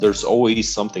there's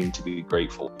always something to be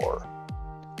grateful for.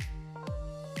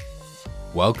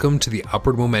 Welcome to the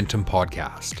Upward Momentum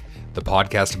Podcast, the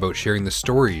podcast about sharing the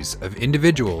stories of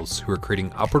individuals who are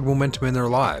creating upward momentum in their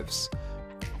lives.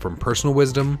 From personal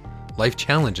wisdom, life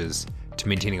challenges, to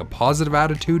maintaining a positive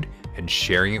attitude and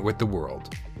sharing it with the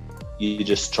world. You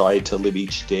just try to live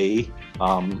each day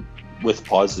with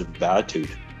positive attitude.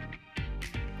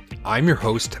 I'm your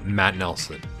host, Matt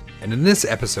Nelson, and in this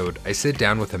episode, I sit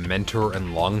down with a mentor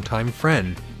and longtime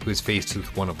friend who is faced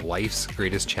with one of life's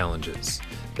greatest challenges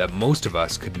that most of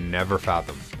us could never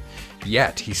fathom.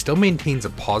 Yet, he still maintains a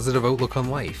positive outlook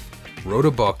on life, wrote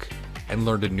a book, and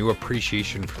learned a new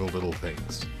appreciation for the little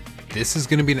things. This is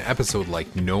going to be an episode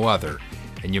like no other,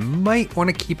 and you might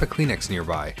want to keep a Kleenex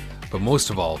nearby, but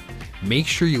most of all, make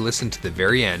sure you listen to the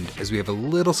very end as we have a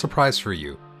little surprise for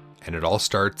you, and it all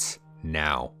starts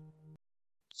now.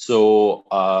 So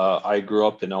I grew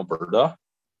up in Alberta,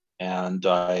 and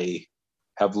I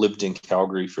have lived in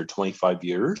Calgary for 25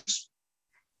 years.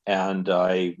 And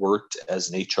I worked as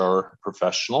an HR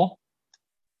professional.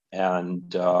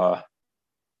 And I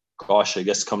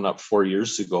guess coming up 4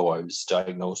 years ago, I was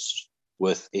diagnosed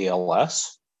with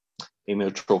ALS,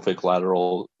 amyotrophic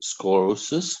lateral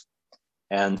sclerosis.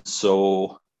 And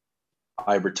so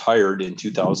I retired in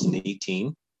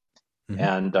 2018.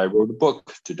 And I wrote a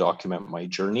book to document my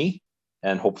journey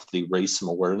and hopefully raise some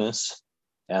awareness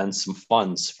and some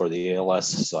funds for the ALS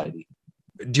Society.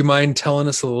 Do you mind telling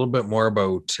us a little bit more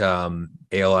about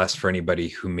ALS for anybody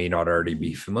who may not already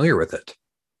be familiar with it?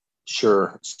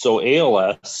 Sure. So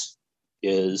ALS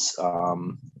is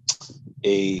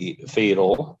a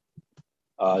fatal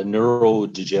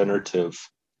neurodegenerative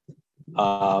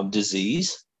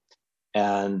disease.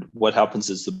 And what happens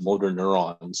is the motor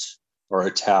neurons are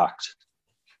attacked,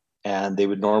 and they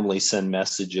would normally send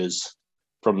messages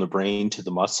from the brain to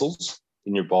the muscles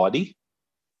in your body.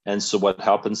 And so what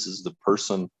happens is the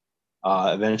person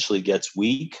eventually gets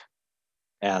weak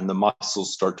and the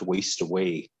muscles start to waste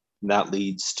away, and that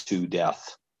leads to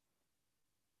death.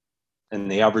 And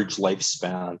the average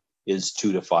lifespan is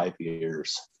 2 to 5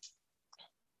 years.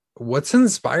 What's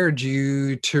inspired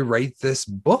you to write this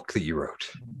book that you wrote?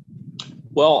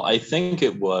 Well, I think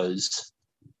it was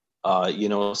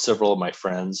several of my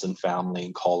friends and family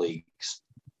and colleagues,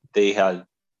 they had,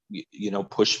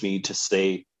 pushed me to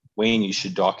say, Wayne, you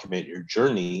should document your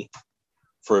journey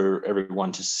for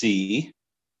everyone to see.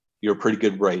 You're a pretty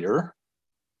good writer,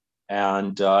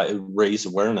 and it raised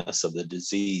awareness of the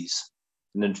disease.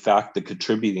 And in fact, the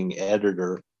contributing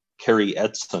editor, Carrie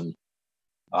Edson,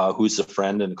 who's a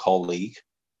friend and a colleague,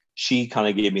 she kind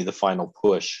of gave me the final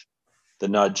push, the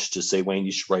nudge to say, Wayne,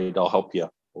 you should write it. I'll help you.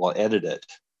 I'll edit it.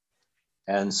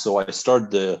 And so I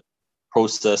started the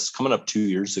process coming up 2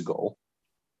 years ago.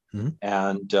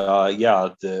 And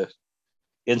the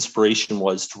inspiration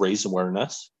was to raise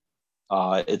awareness.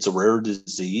 It's a rare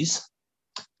disease,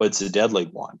 but it's a deadly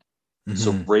one.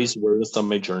 So raise awareness on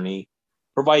my journey,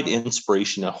 provide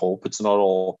inspiration and hope. It's not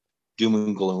all doom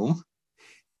and gloom.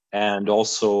 And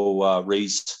also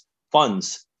raise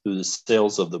funds through the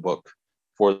sales of the book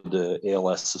for the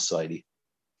ALS Society.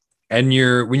 And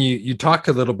when you talk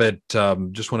a little bit,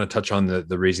 just want to touch on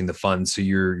the raising the funds. So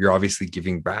you're obviously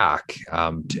giving back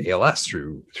to ALS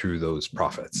through those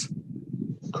profits.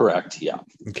 Correct. Yeah.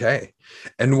 Okay.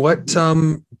 And what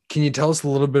can you tell us a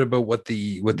little bit about what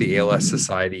the ALS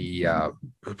Society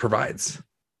provides?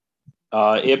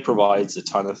 It provides a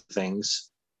ton of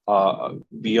things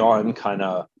beyond kind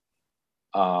of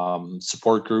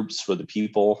support groups for the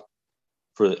people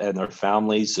and their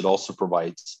families. It also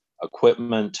provides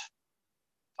equipment,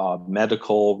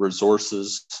 medical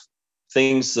resources,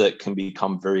 things that can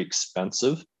become very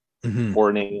expensive for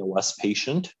an ALS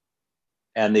patient,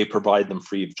 and they provide them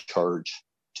free of charge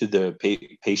to the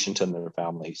patient and their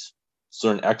families. So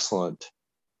they're an excellent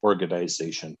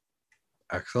organization.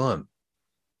 Excellent.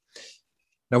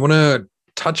 Now, I want to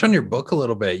touch on your book a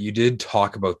little bit. You did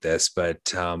talk about this,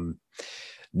 but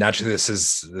naturally, this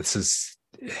is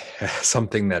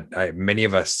something that many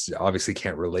of us obviously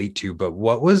can't relate to, but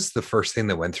what was the first thing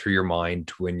that went through your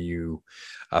mind when you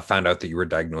found out that you were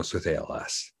diagnosed with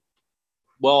ALS?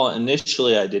 Well,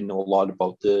 initially, I didn't know a lot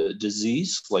about the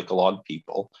disease, like a lot of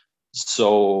people.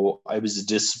 So I was in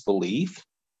disbelief.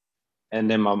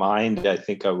 And in my mind, I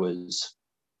think I was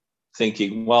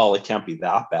thinking, well, it can't be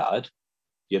that bad.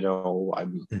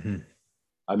 I'm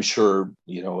sure,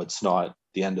 it's not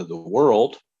the end of the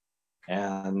world.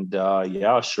 And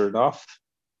sure enough,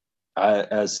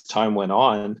 as time went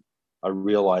on, I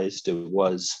realized it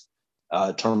was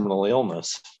terminal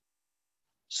illness.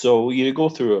 So you go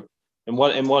through in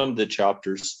one of the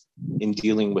chapters in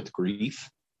dealing with grief,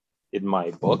 in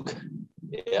my book.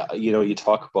 Yeah, you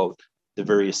talk about the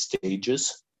various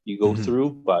stages you go Mhm. through,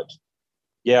 but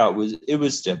yeah, it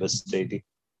was devastating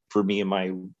for me and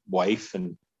my wife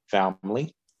and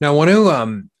family. Now, I want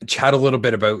to chat a little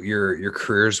bit about your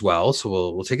career as well. So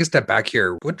we'll take a step back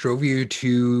here. What drove you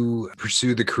to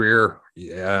pursue the career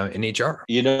in HR?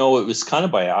 It was kind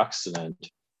of by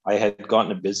accident. I had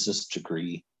gotten a business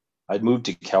degree. I'd moved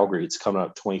to Calgary. It's coming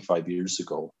up 25 years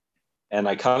ago. And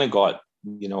I kind of got,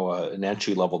 an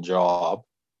entry level job.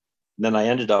 And then I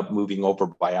ended up moving over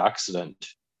by accident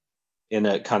in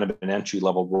a kind of an entry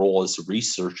level role as a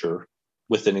researcher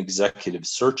with an executive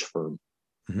search firm.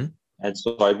 Mhm. And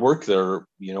so I worked there,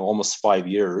 almost 5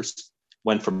 years,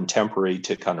 went from temporary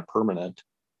to kind of permanent.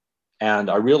 And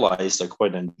I realized I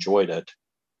quite enjoyed it.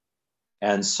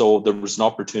 And so there was an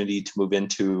opportunity to move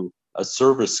into a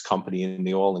service company in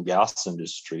the oil and gas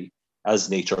industry as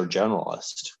an HR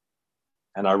generalist.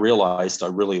 And I realized I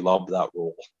really loved that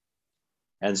role.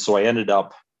 And so I ended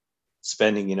up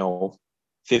spending,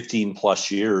 15 plus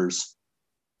years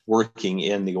working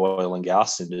in the oil and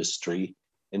gas industry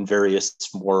in various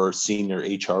more senior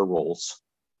HR roles.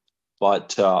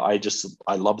 But I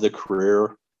love the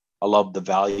career. I love the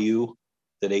value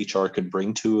that HR can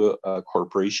bring to a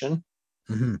corporation.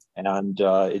 Mhm. And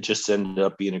it just ended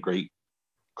up being a great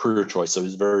career choice. I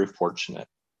was very fortunate.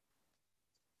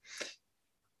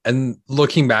 And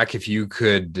looking back, if you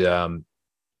could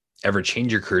ever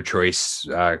change your career choice,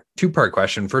 two-part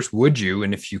question. First, would you?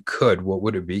 And if you could, what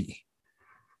would it be?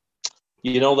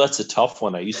 That's a tough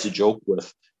one. I used to joke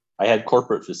with, I had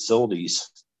corporate facilities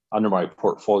under my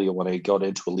portfolio when I got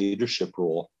into a leadership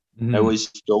role. I Mhm.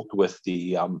 always joked with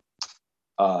the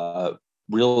uh,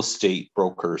 real estate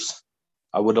brokers.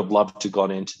 I would have loved to gone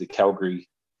into the Calgary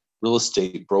real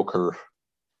estate broker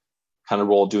kind of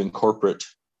role, doing corporate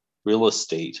real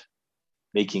estate,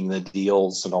 making the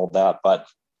deals and all that. But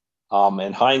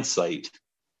in hindsight,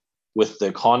 with the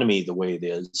economy the way it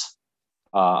is,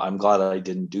 I'm glad I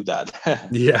didn't do that.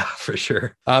 Yeah, for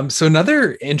sure. So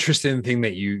another interesting thing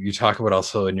that you talk about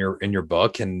also in your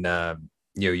book, and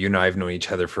you and I have known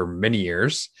each other for many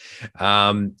years.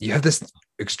 You have this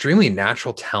extremely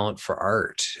natural talent for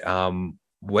art.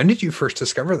 When did you first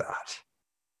discover that?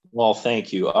 Well,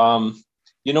 thank you.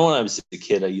 When I was a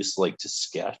kid, I used to like to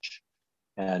sketch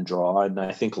and draw, and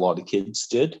I think a lot of kids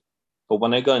did. But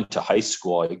when I got into high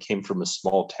school, I came from a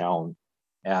small town,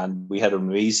 and we had an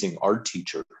amazing art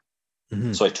teacher.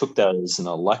 Mhm. So I took that as an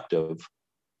elective,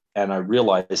 and I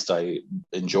realized I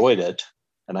enjoyed it,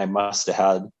 and I must have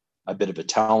had a bit of a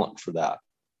talent for that.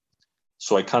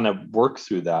 So I kind of worked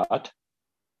through that.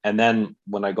 And then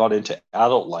when I got into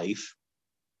adult life,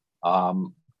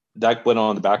 um, that went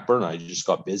on the back burner. I just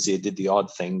got busy. I did the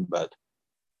odd thing, but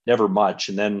never much.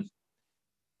 And then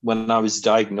when I was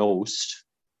diagnosed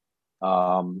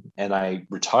and I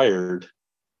retired,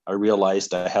 I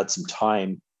realized I had some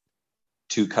time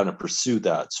to kind of pursue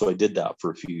that. So I did that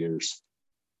for a few years,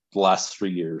 the last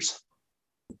 3 years.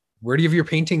 Where do you have your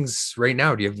paintings right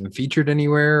now? Do you have them featured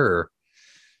anywhere? Or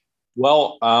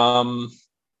Well,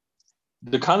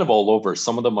 they're kind of all over.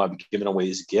 Some of them I've given away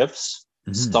as gifts.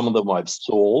 Mhm. Some of them I've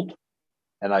sold,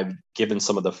 and I've given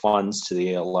some of the funds to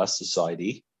the ALS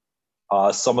Society.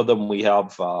 Some of them we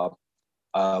have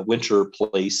a winter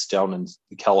place down in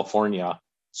California,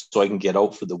 so I can get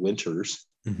out for the winters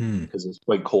Mhm. because it's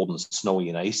quite cold and snowy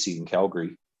and icy in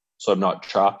Calgary. So I'm not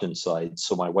trapped inside.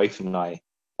 So my wife and I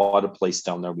bought a place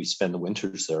down there. We spend the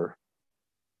winters there.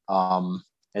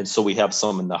 And so we have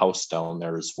some in the house down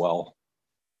there as well.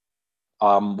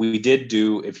 We did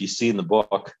do, if you see in the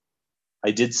book,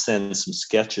 I did send some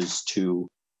sketches to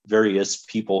various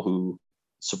people who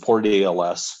support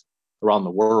ALS around the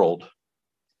world.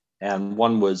 And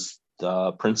one was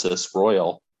the Princess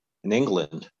Royal in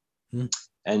England. Mhm.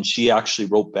 And she actually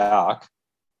wrote back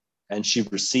and she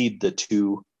received the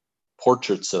two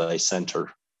portraits that I sent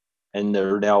her. And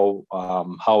they're now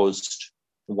housed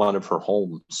in one of her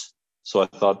homes. So I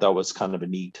thought that was kind of a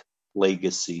neat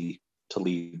legacy to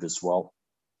leave as well.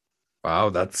 Wow,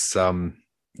 that's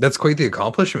quite the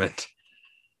accomplishment.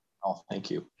 Oh, thank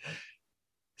you.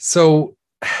 So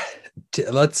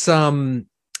let's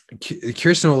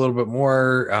curious to know a little bit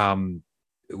more.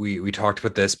 We talked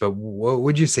about this, but what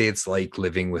would you say it's like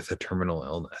living with a terminal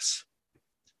illness?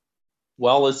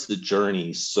 Well, it's the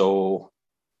journey. So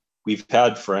we've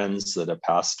had friends that have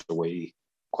passed away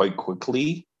quite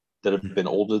quickly that have been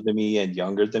older than me and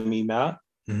younger than me, Matt.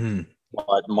 Mhm.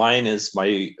 But mine is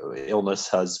my illness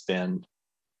has been,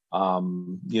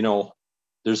 um, you know,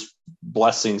 there's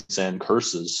blessings and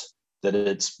curses that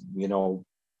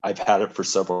I've had it for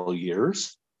several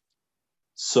years.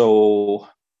 So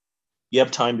you have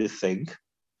time to think.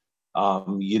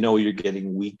 You're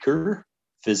getting weaker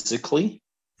physically,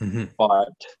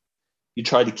 but you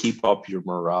try to keep up your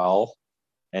morale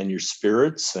and your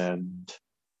spirits, and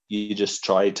you just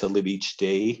try to live each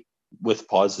day with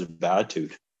positive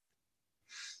attitude.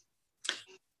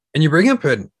 And you bring up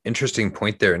an interesting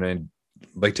point there, and I'd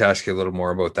like to ask you a little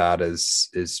more about that. Is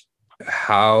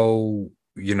how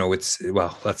naturally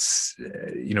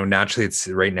it's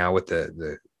right now with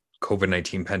the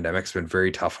COVID-19 pandemic, it's been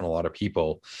very tough on a lot of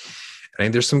people. I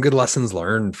think there's some good lessons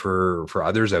learned for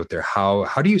others out there.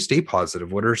 How do you stay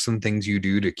positive? What are some things you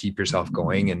do to keep yourself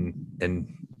going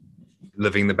and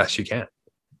living the best you can?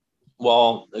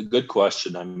 Well, a good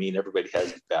question. I mean, everybody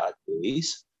has bad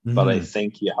days, but I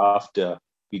think you have to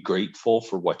be grateful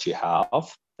for what you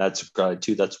have. That's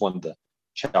gratitude. That's one of the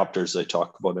chapters I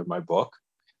talk about in my book.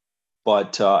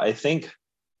 But I think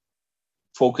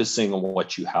focusing on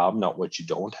what you have, not what you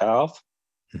don't have,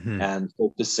 and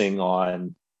focusing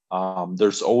on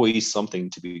there's always something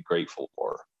to be grateful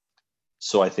for.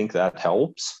 So I think that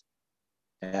helps.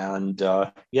 And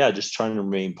just trying to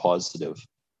remain positive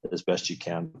as best you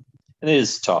can. And it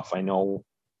is tough. I know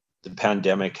the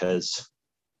pandemic has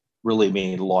really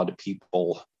made a lot of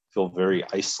people feel very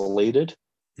isolated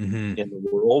in the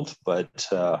world, but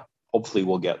hopefully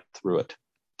we'll get through it.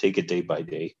 Take it day by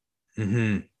day.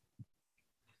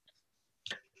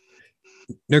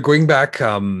 Now, going back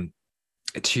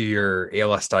to your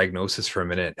ALS diagnosis for a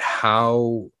minute,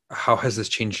 how has this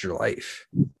changed your life?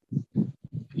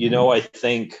 I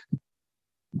think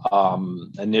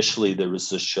initially there was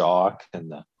the shock and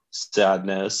the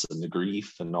sadness and the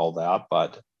grief and all that,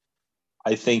 but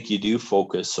I think you do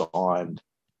focus on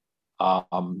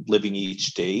living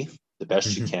each day the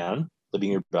best you can,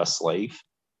 living your best life,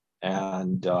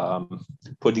 and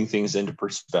putting things into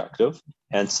perspective.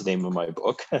 Hence the name of my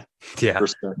book.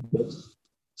 Perspective.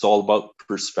 It's all about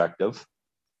perspective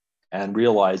and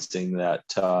realizing that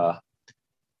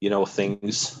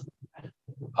things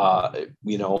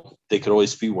they could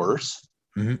always be worse.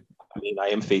 I mean, I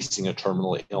am facing a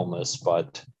terminal illness,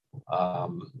 but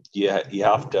you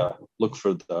have to look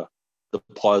for the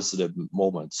positive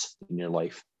moments in your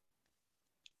life.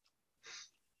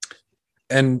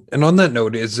 And on that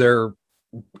note, is there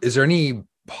any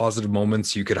positive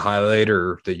moments you could highlight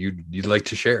or that you'd like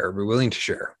to share or be willing to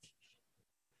share?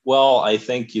 Well, I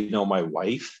think my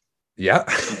wife. Yeah.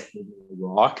 She's been a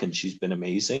rock, and she's been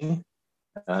amazing.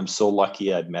 And I'm so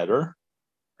lucky I'd met her,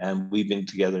 and we've been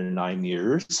together 9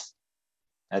 years.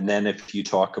 And then if you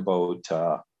talk about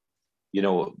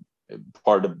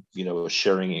part of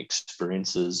sharing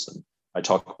experiences, and I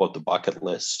talk about the bucket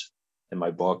list in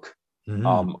my book.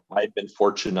 I've been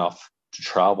fortunate enough to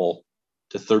travel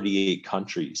to 38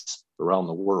 countries around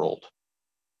the world.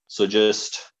 So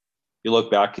just you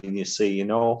look back and you say,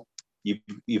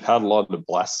 you've had a lot of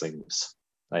blessings.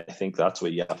 I think that's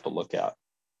what you have to look at.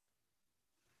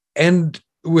 And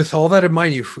with all that in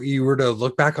mind, if you were to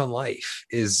look back on life,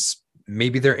 is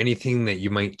maybe there anything that you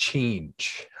might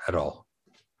change at all?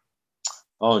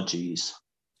 Oh, geez.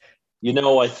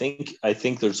 I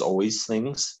think there's always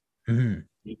things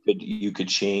you could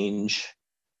change,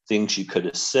 things you could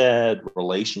have said,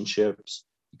 relationships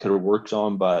you could have worked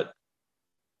on, but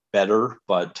better.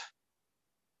 But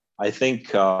I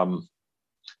think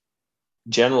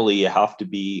generally you have to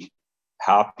be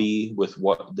happy with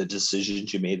what the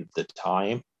decisions you made at the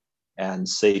time, and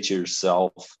say to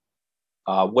yourself,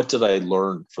 what did I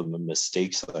learn from the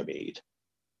mistakes that I made?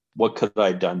 What could I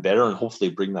have done better? And hopefully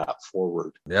bring that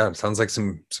forward. Yeah, it sounds like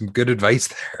some good advice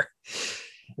there.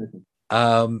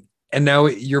 And now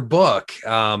your book,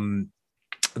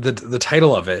 the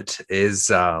title of it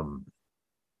is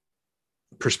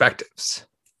Perspectives.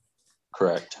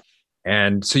 Correct.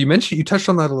 And so you touched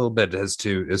on that a little bit as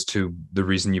to the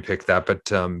reason you picked that, but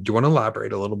do you want to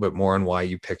elaborate a little bit more on why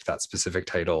you picked that specific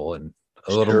title and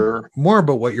a little more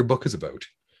about what your book is about?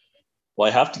 Well,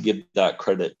 I have to give that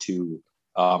credit to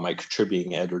my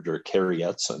contributing editor, Carrie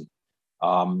Etzen.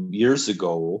 Years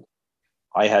ago,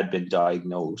 I had been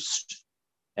diagnosed,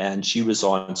 and she was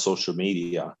on social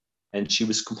media, and she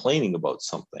was complaining about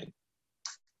something.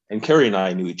 And Carrie and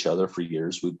I knew each other for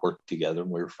years. We'd worked together,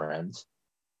 and we were friends.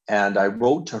 And I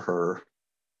wrote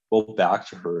back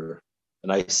to her,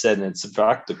 and I said, and it's in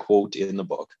fact the quote in the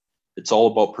book, it's all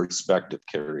about perspective,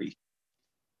 Carrie.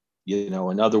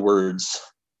 In other words,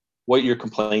 what you're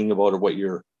complaining about or what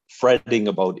you're fretting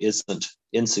about isn't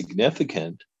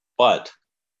insignificant, but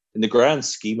in the grand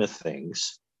scheme of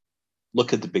things,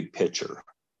 look at the big picture.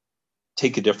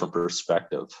 Take a different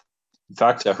perspective. In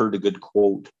fact, I heard a good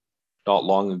quote not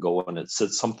long ago, and it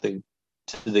said something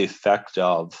to the effect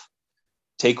of,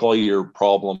 take all your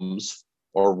problems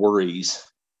or worries,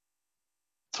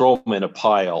 throw them in a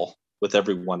pile with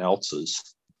everyone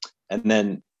else's, and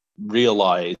then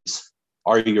realize,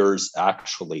 are yours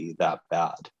actually that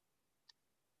bad?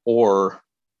 Or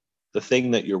the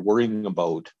thing that you're worrying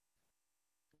about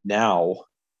now,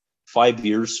 5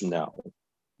 years from now,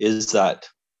 is that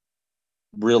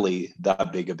really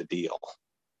that big of a deal?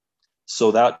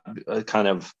 So that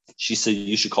she said,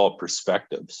 you should call it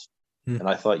perspectives. And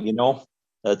I thought,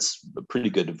 that's a pretty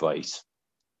good advice.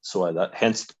 So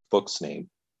hence the book's name.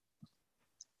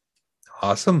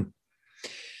 Awesome.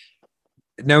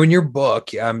 Now, in your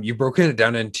book, you've broken it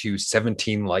down into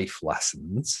 17 life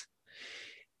lessons.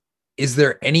 Is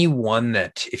there any one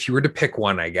that, if you were to pick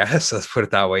one, I guess, let's put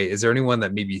it that way, is there any one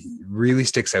that maybe really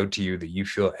sticks out to you that you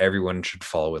feel everyone should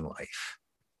follow in life?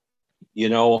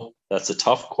 That's a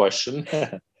tough question.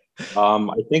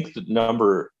 I think the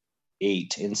number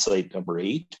 8, insight number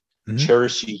 8,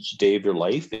 cherish each day of your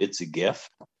life. It's a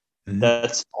gift.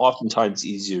 That's oftentimes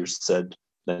easier said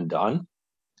than done,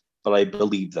 but I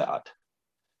believe that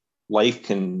life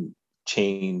can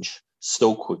change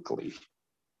so quickly.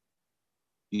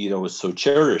 So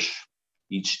cherish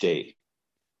each day,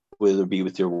 whether it be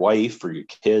with your wife or your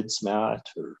kids, Matt,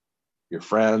 or your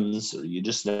friends, or you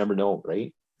just never know,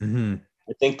 right?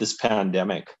 I think this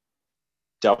pandemic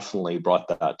definitely brought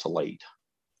that to light.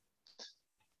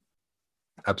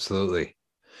 Absolutely.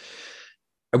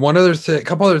 And a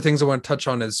couple other things I want to touch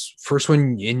on is, first,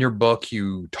 when in your book,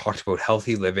 you talked about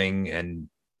healthy living, and,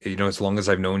 as long as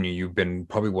I've known you, you've been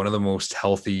probably one of the most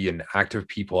healthy and active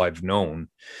people I've known.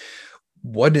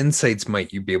 What insights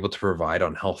might you be able to provide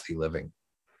on healthy living?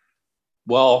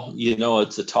 Well,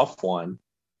 it's a tough one.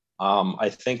 I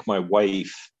think my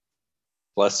wife,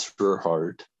 bless her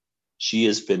heart, she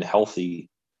has been healthy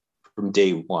from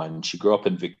day one. She grew up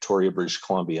in Victoria, British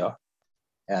Columbia,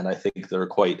 and I think they're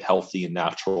quite healthy and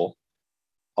natural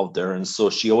out there. And so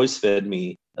she always fed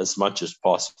me as much as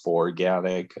possible,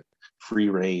 organic, free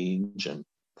range, and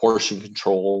portion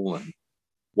control, and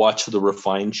watch the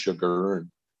refined sugar and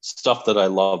stuff that I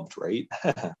loved, right?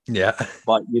 Yeah.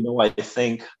 But, I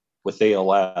think with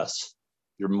ALS,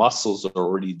 your muscles are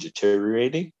already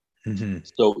deteriorating.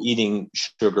 So eating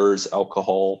sugars,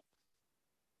 alcohol,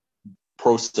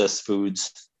 processed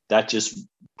foods, that just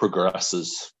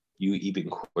progresses you even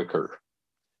quicker.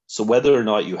 So whether or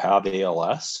not you have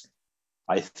ALS,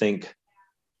 I think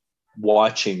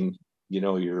watching,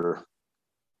 your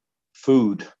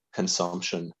food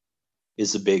consumption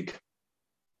is a big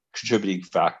contributing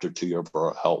factor to your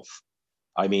overall health.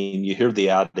 I mean, you hear the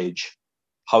adage,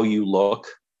 how you look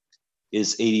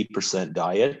is 80%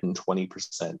 diet and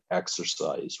 20%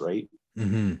 exercise, right?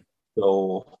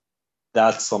 So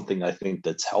that's something I think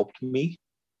that's helped me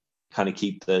kind of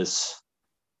keep this,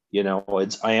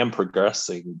 I am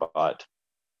progressing, but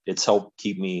it's helped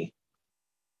keep me,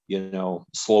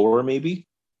 slower maybe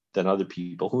than other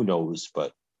people, who knows,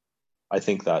 but I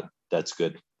think that's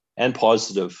good. And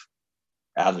positive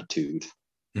attitude.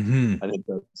 I think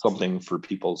that's something for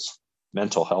people's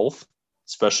mental health,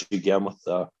 especially again with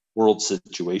the world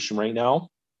situation right now,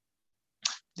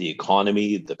 the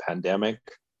economy, the pandemic.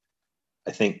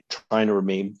 I think trying to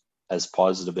remain as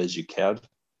positive as you can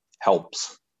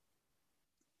helps.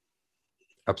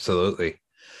 Absolutely.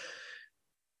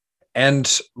 And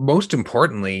most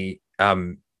importantly,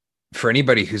 for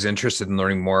anybody who's interested in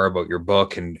learning more about your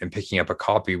book and picking up a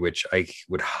copy, which I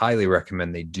would highly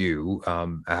recommend they do,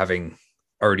 having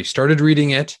already started reading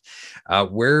it,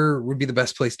 where would be the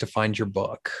best place to find your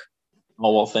book?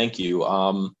 Oh, well, thank you.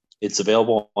 It's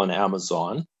available on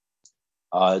Amazon.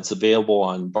 It's available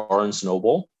on Barnes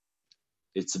Noble.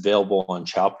 It's available on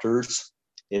Chapters,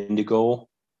 Indigo,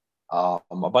 a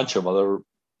bunch of other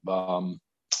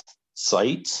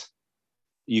sites.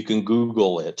 You can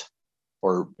Google it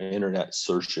or internet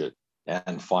search it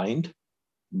and find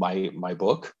my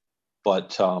book.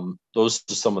 But those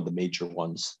are some of the major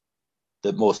ones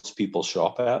that most people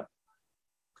shop at.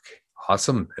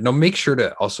 Awesome. And I'll make sure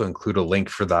to also include a link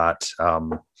for that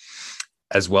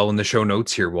as well in the show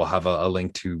notes here. We'll have a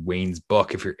link to Wayne's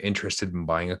book if you're interested in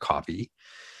buying a copy.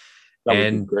 That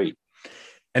would be great.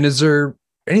 And is there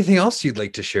anything else you'd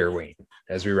like to share, Wayne,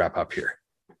 as we wrap up here?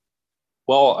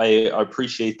 Well, I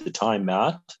appreciate the time,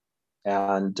 Matt.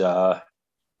 And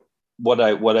what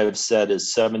I've said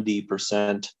is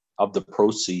 70% of the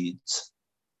proceeds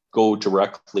go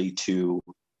directly to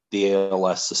the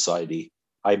ALS Society.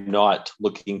 I'm not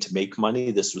looking to make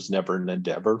money. This was never an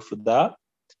endeavor for that.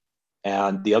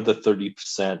 And the other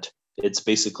 30%, it's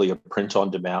basically a print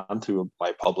on demand through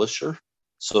my publisher.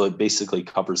 So it basically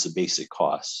covers the basic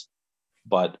costs.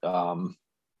 But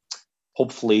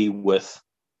hopefully with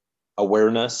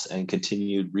awareness and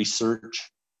continued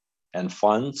research and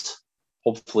funds,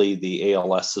 hopefully the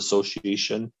ALS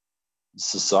Association,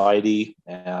 Society,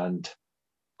 and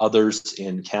others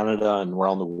in Canada and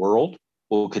around the world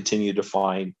will continue to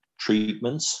find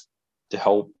treatments to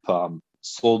help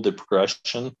slow the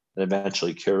progression and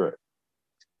eventually cure it.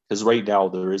 Because right now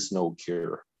there is no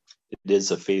cure. It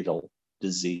is a fatal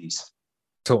disease.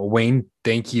 So Wayne,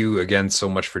 thank you again so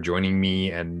much for joining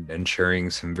me and sharing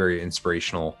some very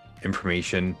inspirational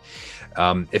information.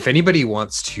 If anybody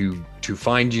wants to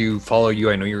find you, follow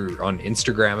you, I know you're on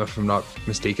Instagram, if I'm not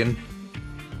mistaken.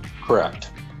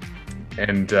 Correct.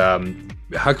 And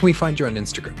how can we find you on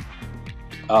Instagram?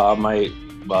 My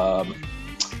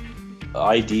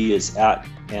ID is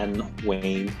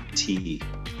 @nwaynet.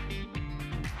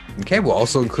 Okay, we'll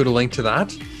also include a link to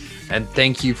that. And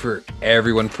thank you for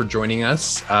everyone for joining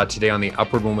us today on the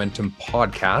Upward Momentum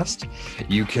podcast.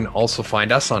 You can also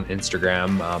find us on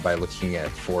Instagram by looking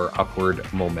for Upward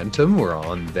Momentum. We're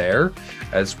on there,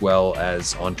 as well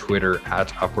as on Twitter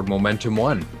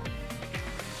 @UpwardMomentum1.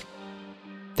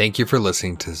 Thank you for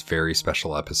listening to this very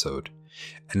special episode.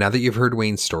 And now that you've heard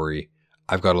Wayne's story,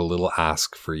 I've got a little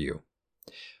ask for you.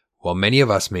 While many of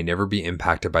us may never be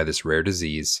impacted by this rare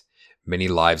disease, many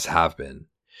lives have been.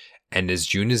 And as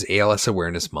June is ALS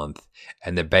Awareness Month,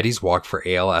 and the Betty's Walk for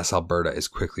ALS Alberta is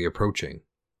quickly approaching.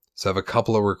 So I have a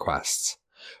couple of requests.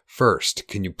 First,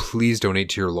 can you please donate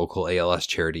to your local ALS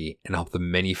charity and help the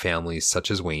many families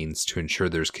such as Wayne's to ensure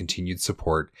there's continued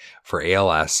support for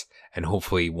ALS, and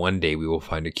hopefully one day we will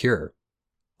find a cure.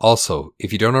 Also,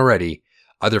 if you don't already,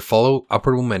 either follow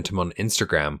Upward Momentum on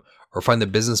Instagram or find the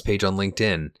business page on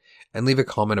LinkedIn and leave a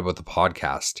comment about the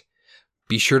podcast.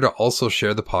 Be sure to also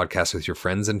share the podcast with your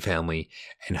friends and family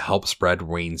and help spread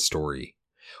Wayne's story.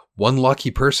 One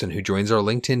lucky person who joins our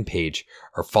LinkedIn page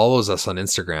or follows us on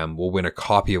Instagram will win a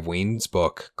copy of Wayne's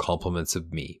book, Compliments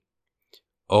of Me.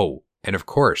 Oh, and of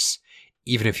course,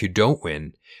 even if you don't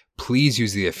win, please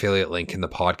use the affiliate link in the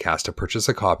podcast to purchase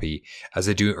a copy, as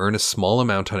I do earn a small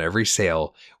amount on every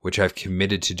sale, which I've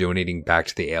committed to donating back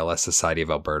to the ALS Society of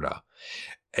Alberta.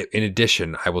 In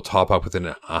addition, I will top up with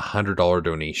a $100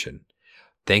 donation.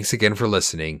 Thanks again for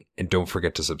listening, and don't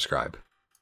forget to subscribe.